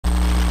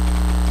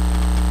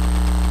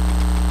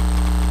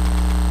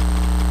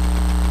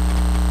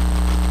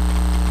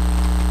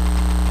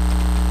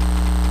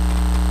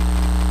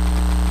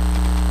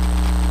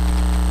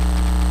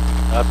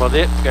Ardmore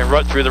there, going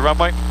right through the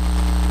runway.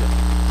 Yeah.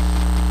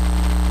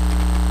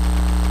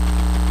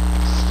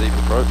 Steep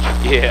approach.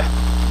 Yeah.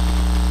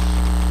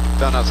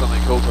 Found out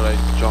something cool today,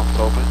 John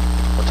told me.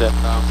 What's that?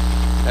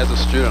 As a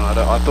student,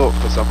 I thought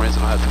for some reason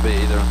I had to be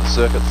either in the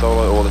circuit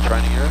solo or the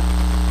training area,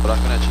 but I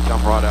can actually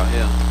come right out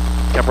here.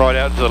 Come right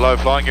out into the low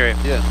flying area?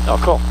 Yeah. Oh,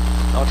 cool.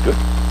 Oh, that's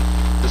good.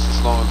 Just as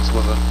long as it's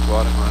within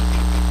gliding range.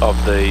 Of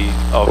the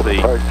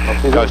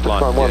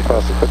coastline. Climb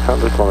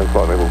 1,600, climbing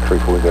flight level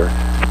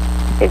 340.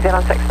 Is it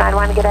on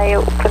 691, g'day,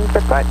 Auckland's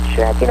approach,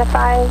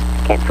 identifies,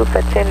 cancel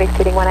for turn left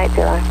heading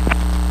 180.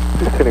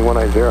 Just heading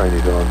 180,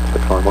 New Zealand,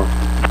 691.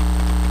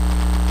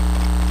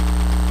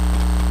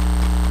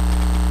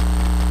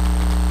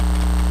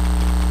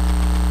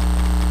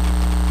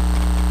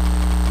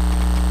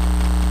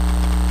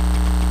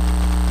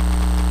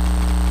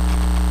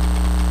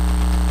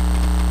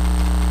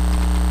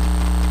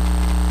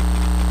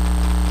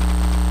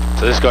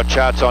 So this got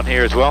charts on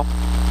here as well.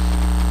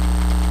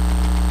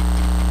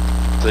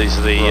 So these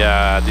are the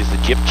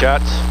JIP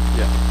charts.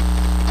 Yeah.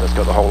 So it's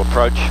got the whole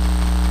approach.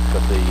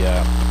 Got the.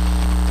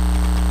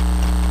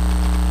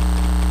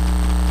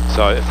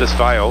 So if this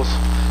fails,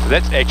 so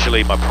that's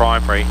actually my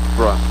primary.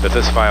 Right. If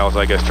this fails,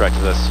 I go straight to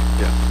this.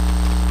 Yeah.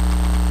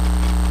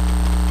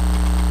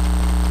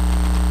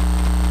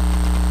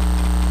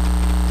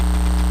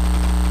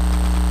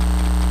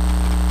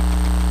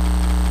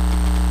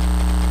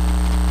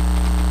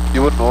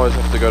 You wouldn't always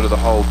have to go to the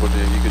hold, would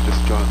you? You could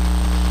just join.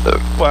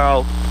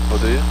 Well. Or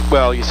do you?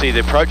 Well, you see,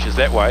 the approach is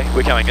that way.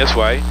 We're coming this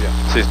way.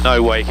 Yeah. So there's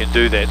no way you can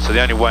do that. So the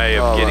only way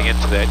of getting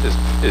into that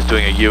is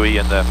doing a UE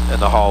in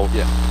the hold.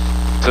 Yeah.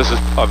 So this is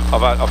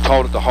I've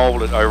told it to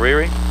hold at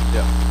Orere.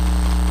 Yeah.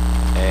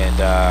 And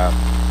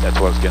that's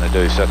what it's going to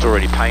do. So it's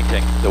already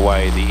painting the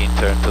way the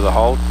enter into the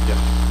hold. Yeah.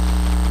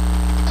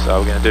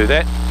 So we're going to do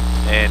that.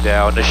 And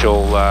our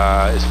initial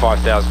is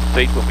 5,000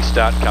 feet when we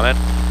start and come in.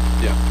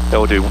 Yeah. That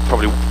will do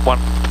probably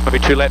maybe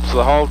 2 laps of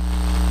the hold.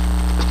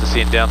 Just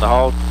descend down the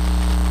hold.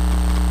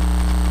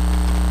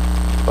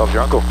 Bob's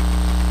your uncle.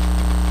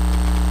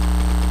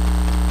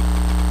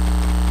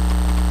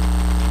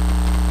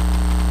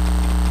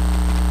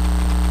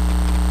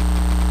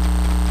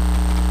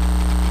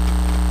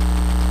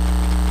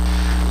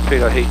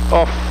 Pitot heat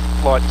off,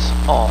 lights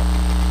on.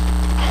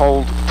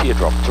 Hold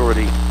teardrop. It's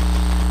already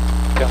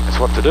telling us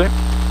what to do.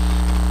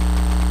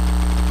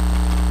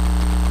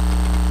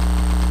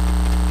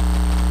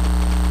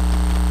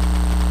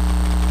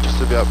 Just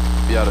to be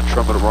able to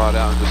trim it right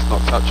out and just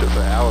not touch it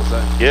for hours,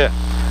 eh? Yeah.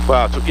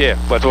 Well, it's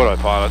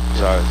autopilot,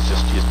 so it's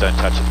just you just don't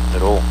touch it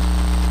at all.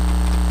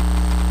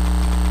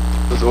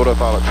 Does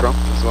autopilot trim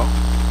as well?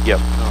 Yep.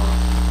 Alright.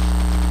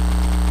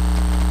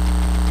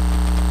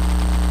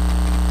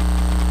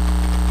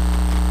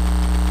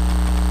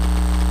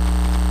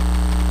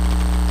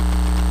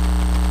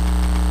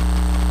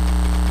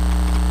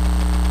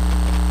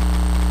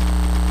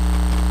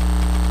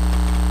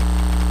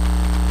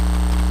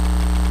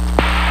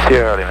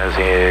 Sierra Lima is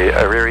in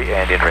Orere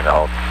and entering the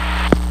hold.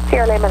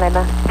 Sierra Lima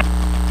Lima.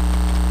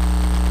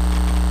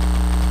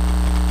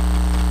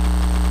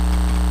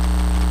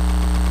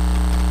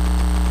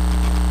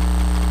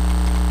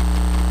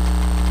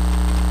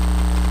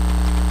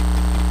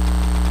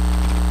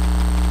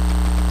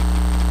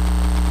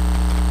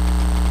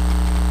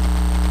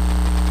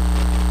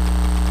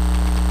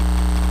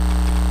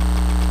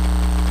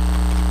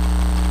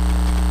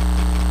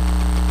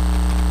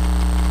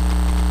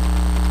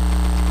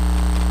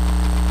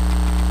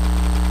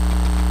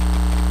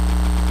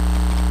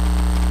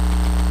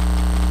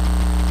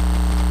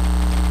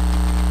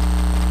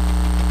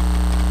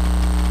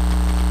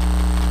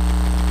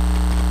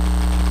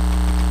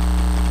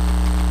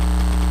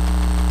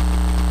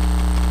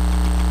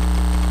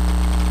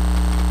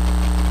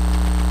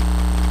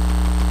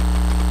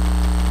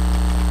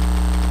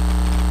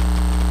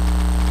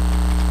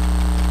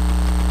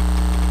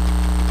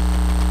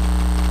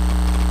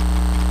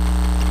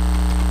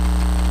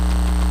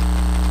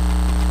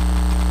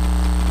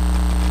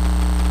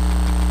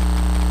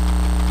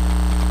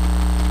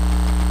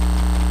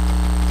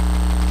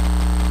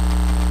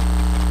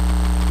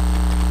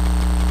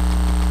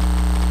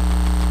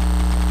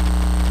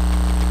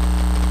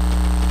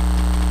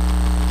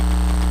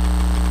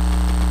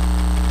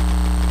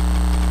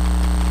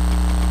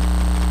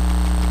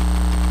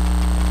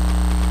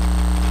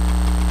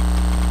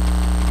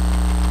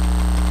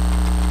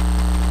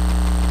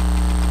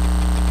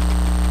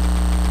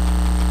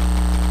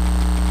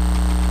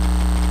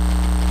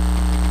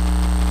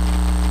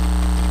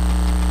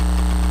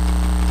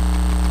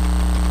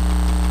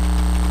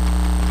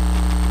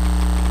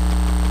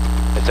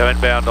 So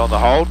inbound on the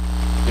hold.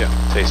 Yeah.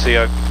 So you see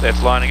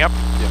that's lining up.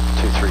 Yeah.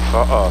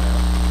 235. Oh,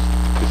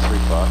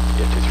 235.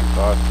 Yeah,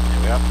 235.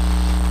 There we are.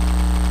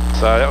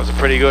 So that was a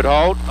pretty good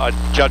hold. I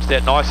judged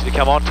that nicely to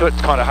come onto it.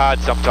 It's kind of hard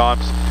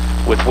sometimes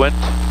with wind.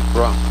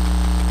 Right.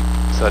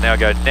 So now I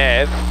go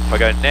nav. If I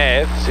go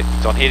nav,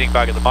 it's on heading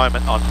bug at the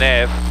moment. On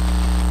nav,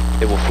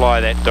 it will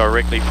fly that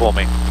directly for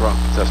me. Right.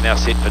 So it's now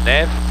set for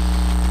nav.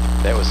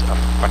 That was a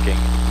fucking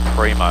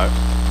primo.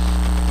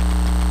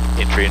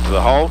 entry into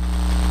the hold.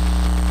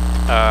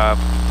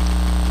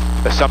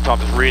 But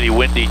sometimes it's really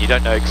windy and you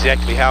don't know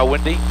exactly how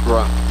windy.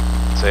 Right.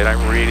 So you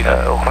don't really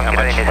know how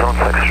much. New Zealand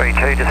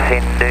 632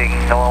 descending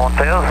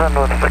 1000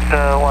 with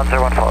Victor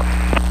 1015.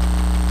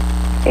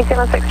 New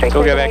Zealand 632.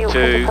 So we'll go back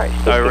to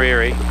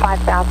Orere.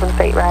 5,000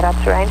 feet radar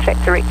terrain, check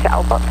direct to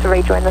Albot to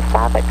rejoin the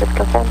star, Victor's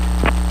confirmed.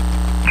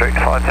 Direct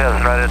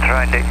 5,000 radar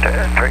terrain,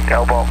 direct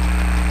Albot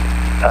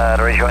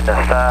to rejoin the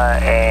star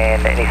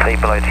and any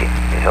speed below 10,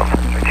 New Zealand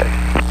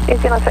 632.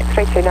 New Zealand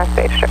 632, no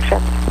speed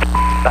restrictions.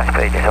 No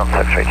speed, New Zealand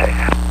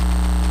 632.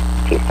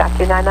 Star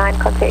 299,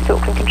 contact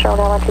Auckland Control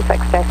now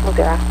 126.0.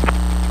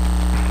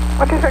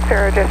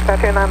 126.0, just Star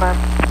 299.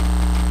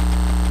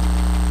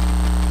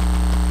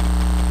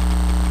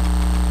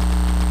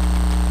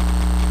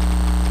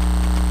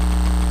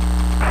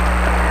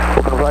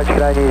 Auckland approach,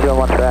 g'day, New Zealand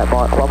 138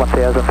 Mike,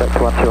 1000, back to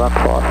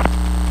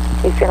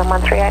 1215. New Zealand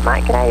 138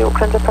 Mike, g'day,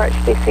 Auckland approach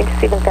descend to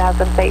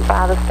 7,000 feet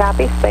via the star,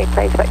 best speed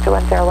please, back to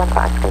 1015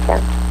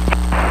 confirmed.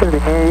 70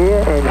 New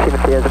Year and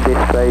 7,000 best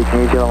speed,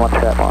 New Zealand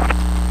 138 Mike.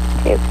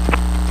 Yes.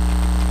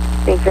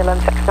 New Zealand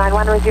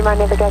 691, resume our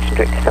navigation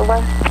direct to Silver.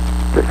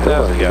 New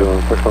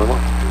Zealand 691.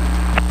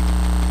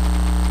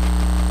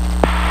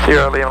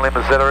 Sierra Lima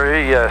Lima Zero,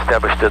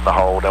 established in the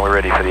hold and we're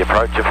ready for the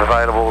approach if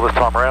available this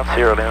time around.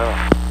 Sierra Lima.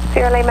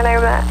 Sierra Lima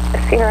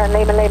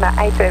Lima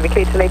 8 over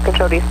clear to leave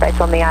control airspace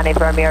on the RNav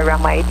Romeo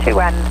runway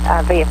 21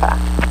 VFR.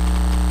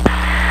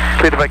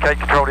 Clear to vacate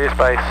controlled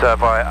airspace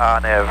via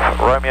RNav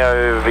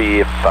Romeo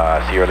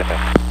VFR, Sierra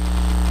Lima.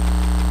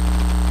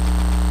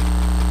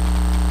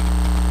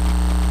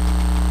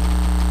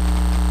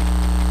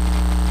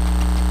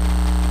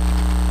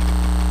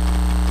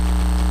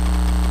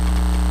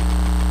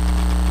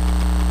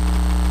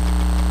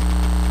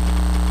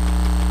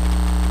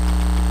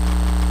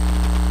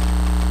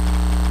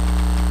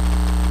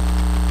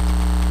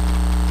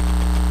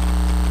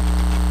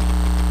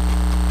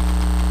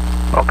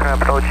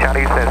 Approach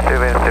Charlie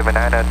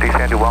 779,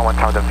 descend to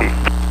 1000 feet.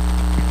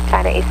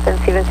 China Eastern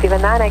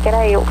 779,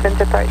 g'day, Auckland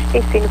approach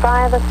descend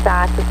via the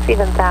star to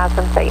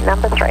 7,000 feet,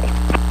 number 3.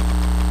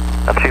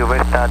 Up to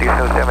West Star,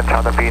 descend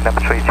 7,000 feet,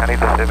 number 3, Charlie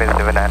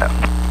 779.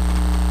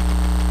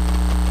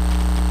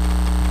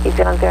 New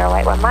Zealand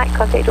 081 Mike,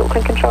 contact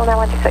Auckland Control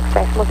now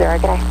 126.0,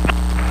 g'day.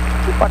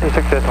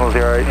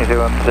 126.0, New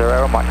Zealand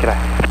 0, Mike, g'day.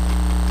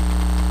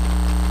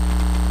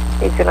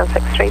 New Zealand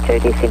 632,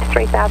 descend to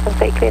 3,000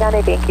 feet, cleared on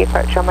Avianki,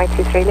 approach runway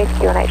 23 left,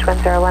 QNH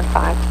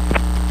 1015.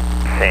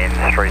 Send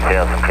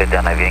 3,000, cleared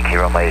down Avianki,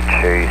 runway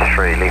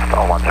 23 left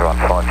on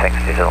 1015, thanks,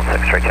 New Zealand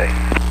 632.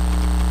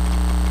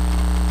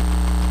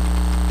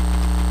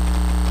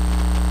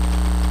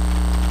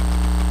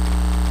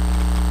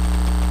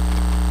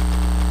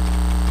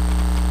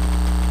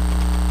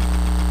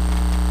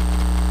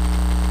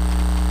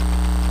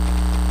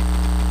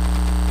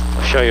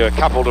 I'll show you a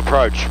coupled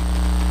approach.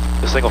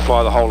 This thing will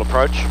fly the whole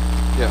approach.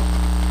 Yeah.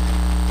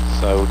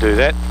 So we'll do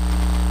that.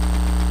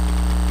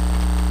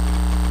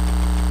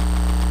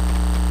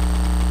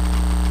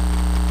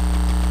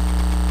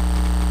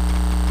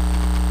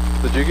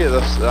 Did you get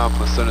this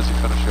as soon as you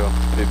finish your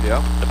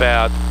PPL?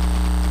 About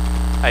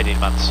 18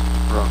 months.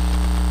 Right.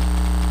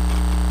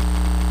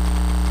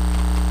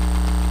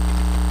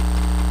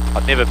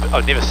 I've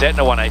never sat in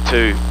a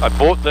 182. I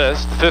bought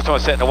this. The first time I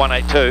sat in a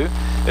 182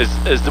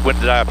 is the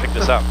day I picked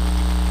this up.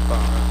 Oh,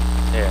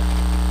 right. Yeah.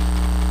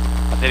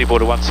 I nearly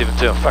bought a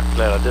 172. I'm fucking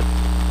glad I didn't.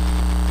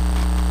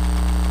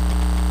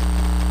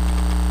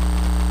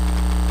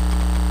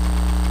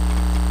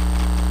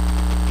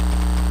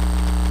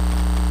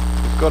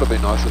 It's got to be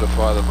nicer to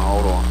fly than the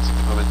old ones.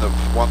 I mean, the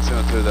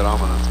 172 that I'm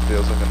in, it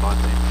feels like a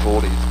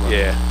 1940s. Like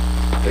Yeah.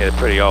 Yeah, they're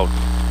pretty old.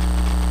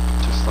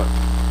 Just like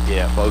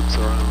boats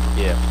around.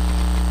 Yeah.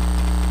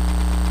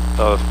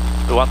 So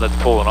the one that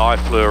Paul and I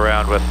flew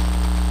around with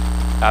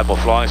Ardmore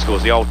Flying School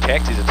is the old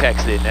taxi. There's a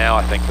taxi there now,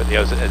 I think, but there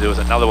was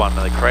another one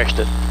and they crashed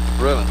it.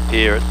 Really?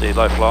 Here at the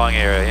low flying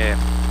area, yeah.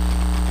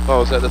 Oh,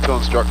 was that the two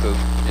instructors?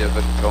 Yeah,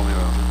 Vicky told me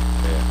about that.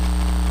 Yeah.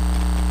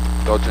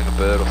 Dodging a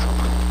bird or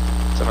something.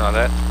 Something like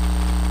that.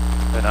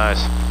 Who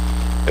knows?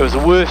 It was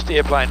the worst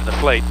airplane in the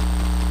fleet,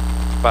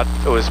 but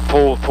it was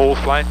Paul's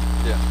plane.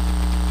 Yeah.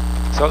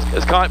 So it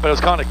was kind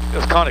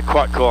of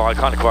quite cool. I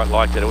kind of quite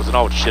liked it. It was an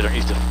old shitter. It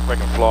used to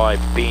freaking fly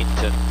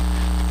bent and,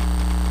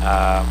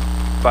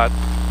 but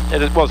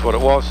it was what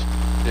it was.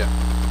 Yeah.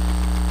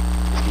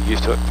 Just get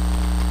used to it.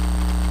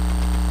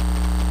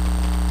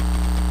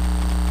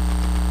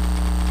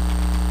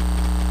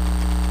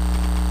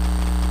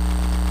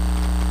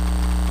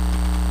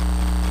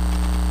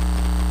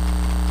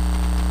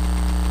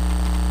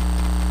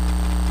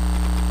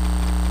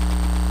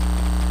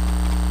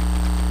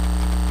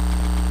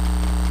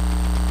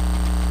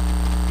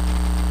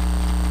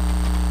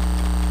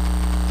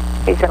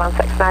 New Zealand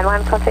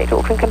 691, contact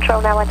Auckland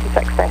Control now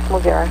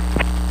 126.0.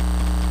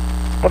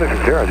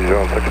 160, New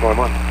Zealand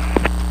 691.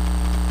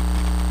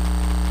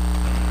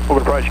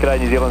 Auckland approach, g'day,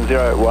 New Zealand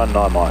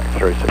 019 Mike,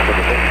 36.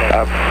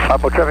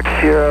 Upward traffic,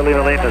 Sierra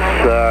Lima Lima is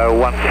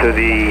 1 to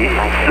the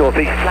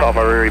northeast of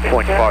Orere,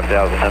 point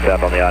 5000,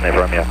 inbound on the RNav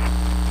Romeo.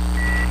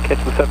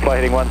 Cancel set flight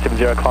heading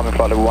 170, climbing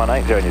flight level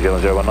 180, New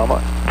Zealand 019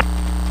 mile.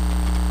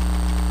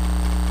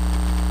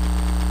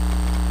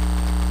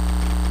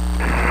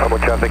 More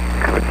traffic,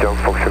 John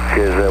Foxtrot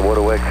Cheers,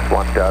 Waterworks,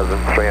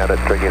 1300,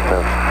 track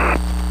yourself.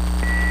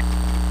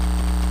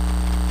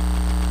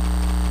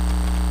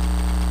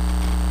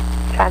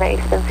 China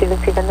Eastern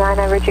 779,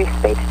 I reduce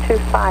speed to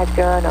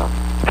 250 knots.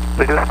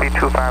 Reduce speed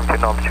 250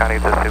 knots, China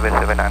Eastern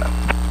 779.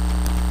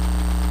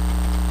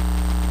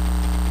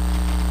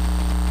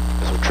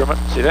 This will trim it,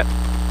 see that?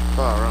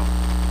 Far around.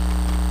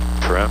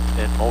 Trim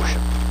in motion.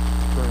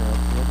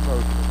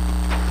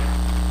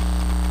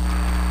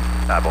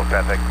 More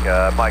traffic,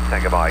 Mike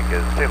Tanker Mike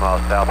is 2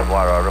 miles south of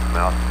Wairau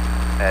Rivermouth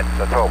at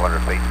 1200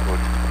 feet. We're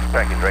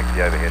tracking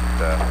directly overhead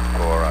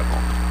for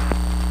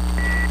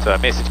Ardmore. So a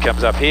message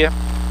comes up here.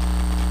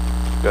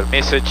 Got a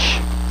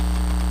message,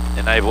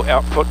 enable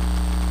output,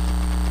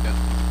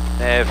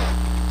 nav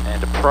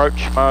and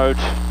approach mode.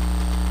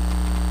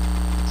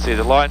 See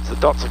the lines, the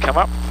dots will come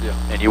up,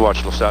 and you watch,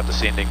 it'll start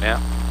descending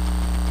now.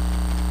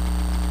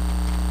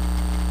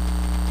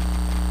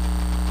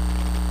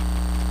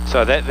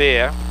 So that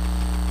there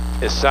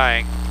is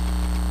saying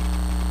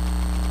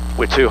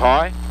we're too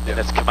high, and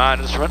it's a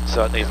command instrument,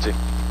 so it needs to.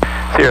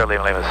 Sierra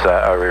Lima Lima's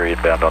Orere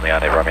inbound on the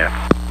RNav Romeo.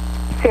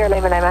 Sierra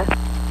Lima Lima.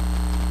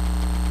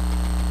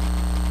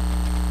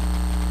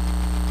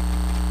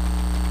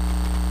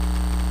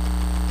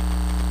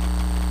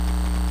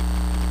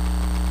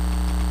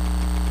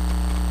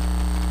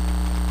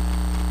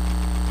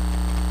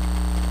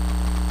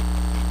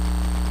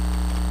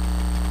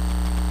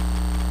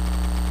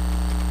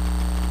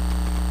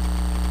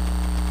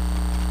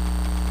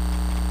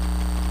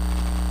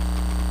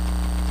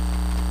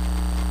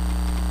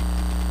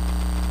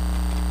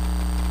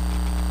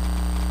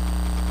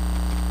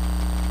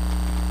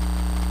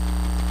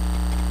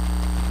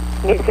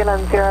 New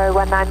Zealand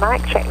 019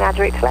 Mike, check now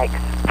direct to lakes.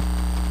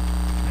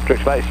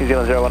 Direct to lakes, New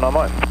Zealand 019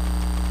 mile.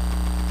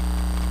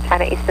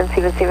 China Eastern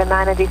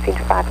 779, I descend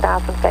to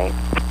 5,000 feet.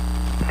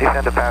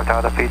 Descend to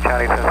 5,000 feet,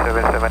 China Eastern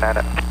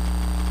 779.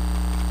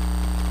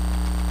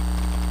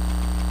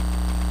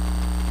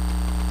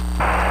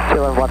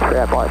 Zealand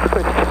 138 Mike,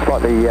 please just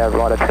slightly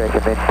right of track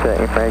and then to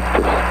MRAG,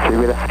 just due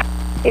weather.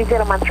 New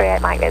Zealand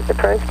 138 Mike, that's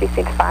approved,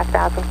 descend to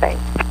 5,000 feet.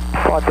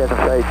 5,000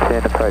 feet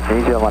and approach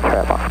New Zealand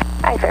 138 Mike.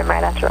 AFM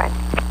radar terrain.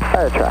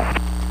 That's right.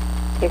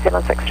 New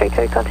Zealand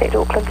 632, contact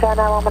Auckland Tower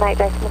now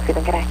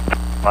 118.7, g'day.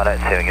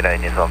 187,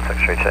 g'day, New Zealand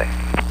 632.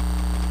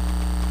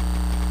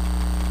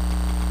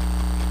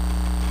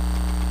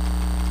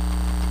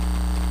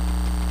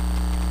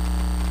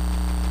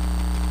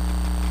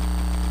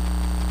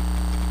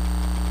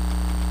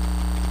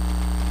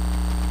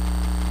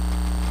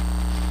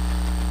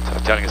 So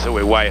it's telling us that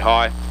we're way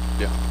high.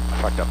 Yeah.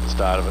 I fucked up the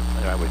start of it.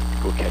 Anyway,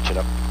 we'll catch it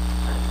up.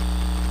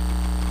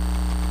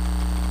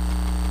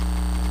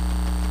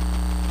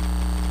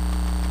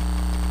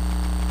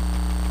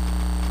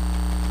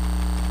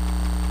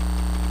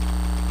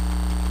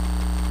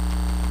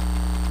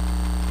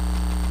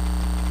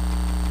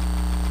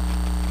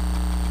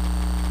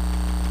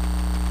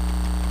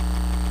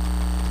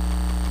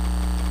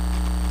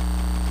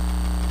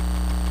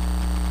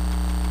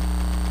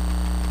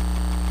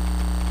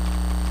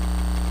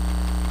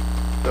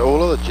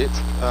 All of the jets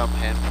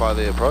hand fire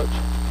the approach?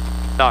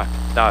 No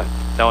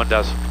one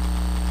does.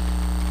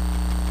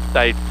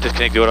 They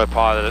disconnect the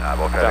autopilot at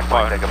More about traffic,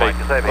 500 Mike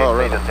feet. Tanker Mike, Oh,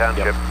 really? Leaders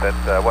township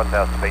at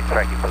 1,000 feet,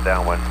 tracking for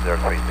downwind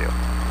 030.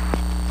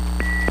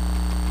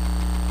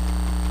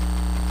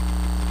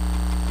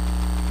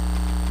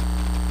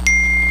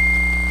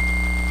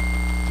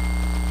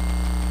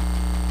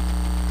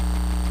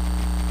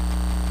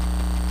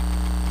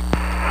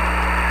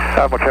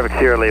 More traffic,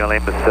 Sierra Lima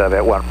Lima's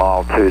about 1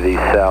 mile to the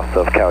south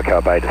of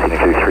Kawakawa Bay, descending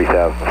to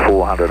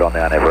 3,400 on the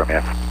RNav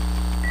Romeo.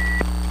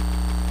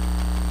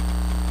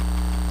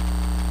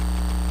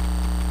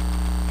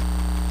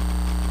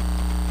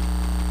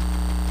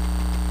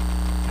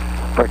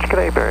 Bridge,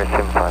 g'day, Barrier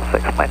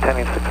 756,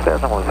 maintaining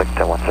 6,000 with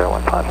Victor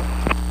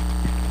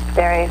 1015.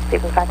 Barrier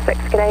 756,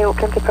 g'day,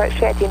 Auckland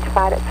approach you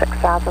identified at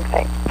 6,000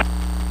 feet.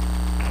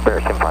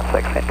 Barrier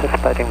 756,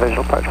 anticipating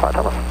visual approach flight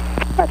Thomas.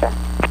 Roger.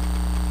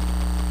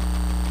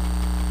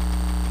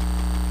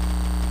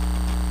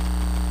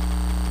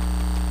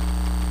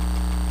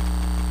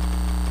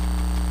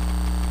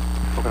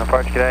 Auckland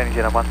approach, g'day, New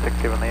Zealand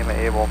 167 Lima,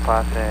 airborne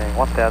passing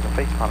 1,000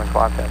 feet, climbing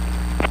 5,000.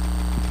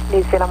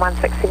 New Zealand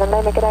 167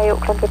 Lima, g'day,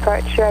 Auckland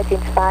approach you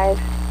identified.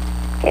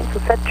 Cancel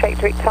SID, track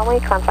direct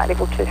Tommy, climb flight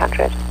level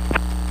 200.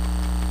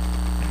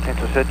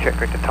 Cancel SID, check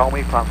direct to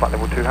Tommy, climb flight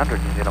level 200,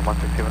 New Zealand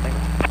 167 Lima.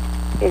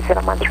 New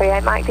Zealand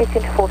 138 Mike,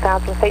 descend to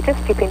 4,000 feet, just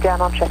keeping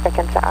down on traffic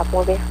into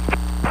Ardmore there.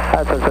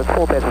 So it's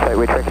 4,000 feet,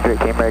 we're tracking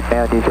direct to MRAG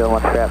now, New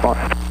Zealand 138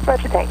 Mike.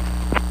 Roger, thanks.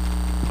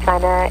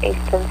 China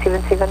Eastern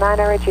 779,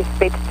 I reduce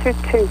speed to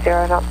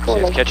 220 knots See,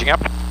 forward. it's catching up.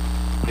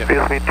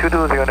 Speed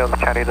 220 knots,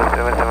 China Eastern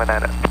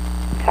 779.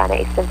 China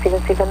Eastern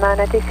 779,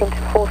 I descend to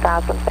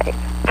 4,000 feet.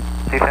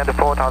 Descend to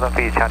 4,000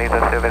 feet, China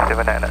Eastern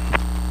 779.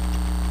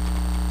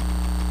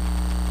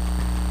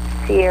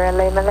 Sierra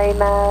Lima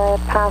Lima,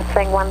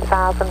 passing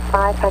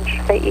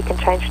 1,500 feet, you can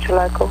change to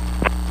local.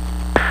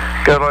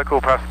 Go local,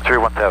 passing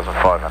through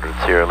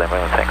 1,500, Sierra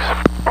Lima, thanks.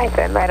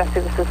 Affirm, radar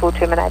services will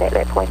terminate at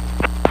that point.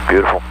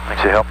 Beautiful,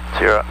 thanks for your help,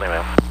 Sierra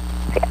Lima.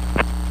 See ya.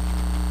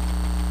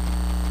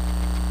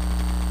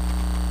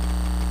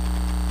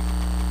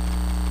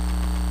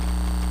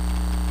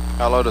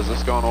 How low does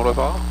this go on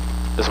autopilot?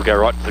 This will go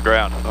right to the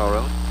ground. Oh,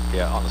 really?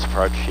 Yeah, on this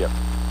approach, yep.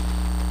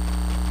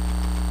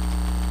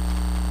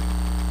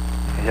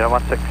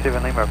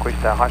 0167 Lima, request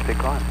high-speed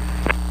climb.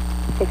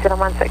 New Zealand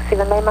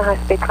 167 Lima, high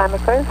speed climb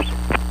approved.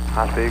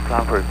 High-speed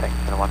climb approved, thanks,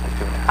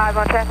 167. I'm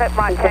on traffic,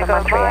 Mike New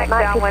Zealand Tango Mike,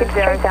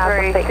 138 downwind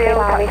 3,000 feet, clear,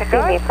 touch only and see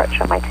go. the approach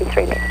runway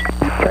 23 left.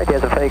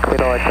 3,000 feet, clear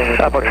direction.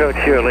 Alpha Traffic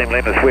Sierra Lima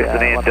Lima's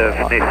western end of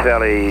Ness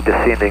Valley,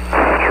 descending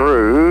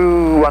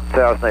through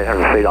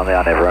 1,800 feet on the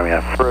RNav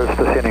Romeo. Bruce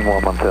descending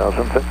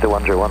 1,000,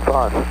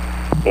 51,015.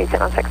 New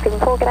Zealand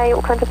 674, g'day,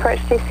 Auckland approach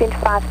descend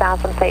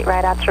 5,000 feet,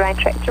 radar terrain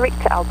track direct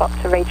to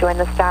LBOC to rejoin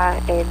the star,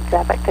 and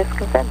Victor's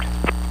confirmed.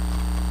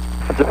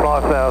 To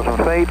 5,000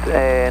 feet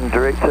and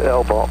direct to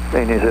LBOC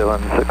in New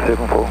Zealand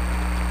 674.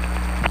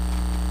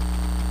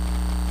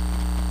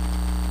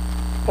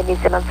 In New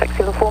Zealand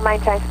 674,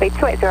 maintain speed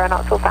 280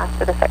 knots or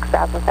faster to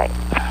 6,000 feet.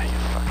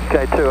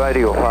 Okay,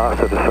 280 or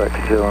faster to 6,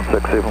 New Zealand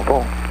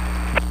 674.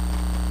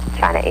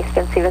 China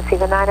Eastern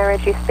 779,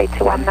 reduce speed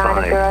to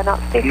 190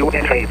 knots, descend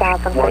to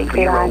 3,000 feet,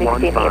 clear only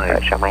see the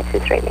approach runway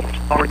 23 left.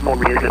 Ardmore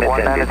resident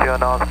attendant.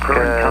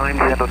 Current time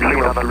is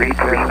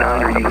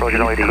 0339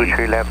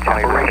 UTC.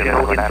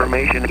 Operational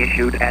information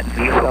issued at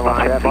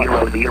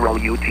 050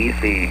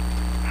 UTC.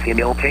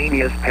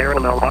 Simultaneous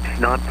parallel ups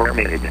not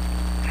permitted.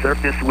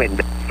 Surface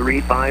wind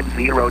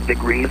 350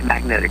 degrees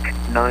magnetic,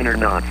 9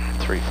 knots.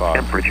 3.5.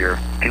 Temperature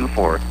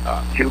 24,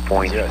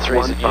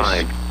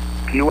 2.15.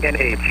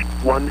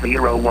 QNH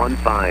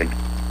 1015.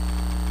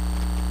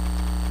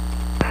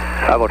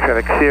 Alpha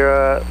Traffic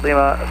Sierra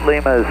Lima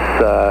Lima's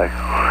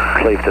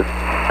cleaved it,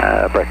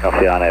 breaking off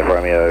the RNav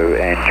Romeo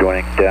and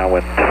joining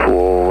downwind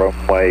for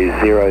runway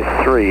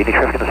 03. Any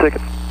traffic in the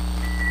circuit?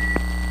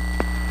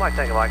 Mike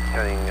Tango Mike,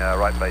 turning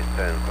right base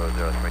turn for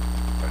 03.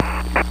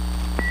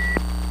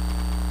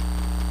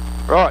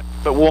 Right,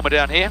 bit warmer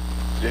down here.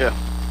 Yeah.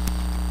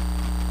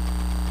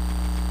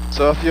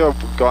 So if you're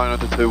going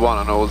into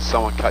 2-1 and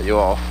someone cut you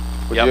off,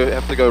 would Yep. you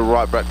have to go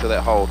right back to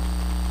that hold?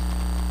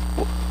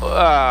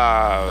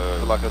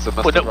 Like as a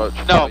missed approach?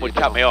 No one would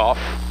cut me off.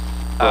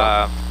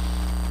 Right.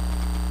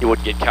 You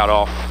wouldn't get cut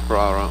off.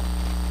 Right.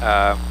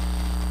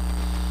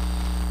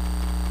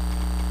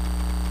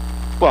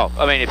 Well,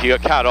 I mean, if you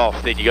got cut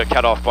off, then you got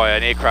cut off by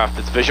an aircraft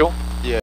that's visual.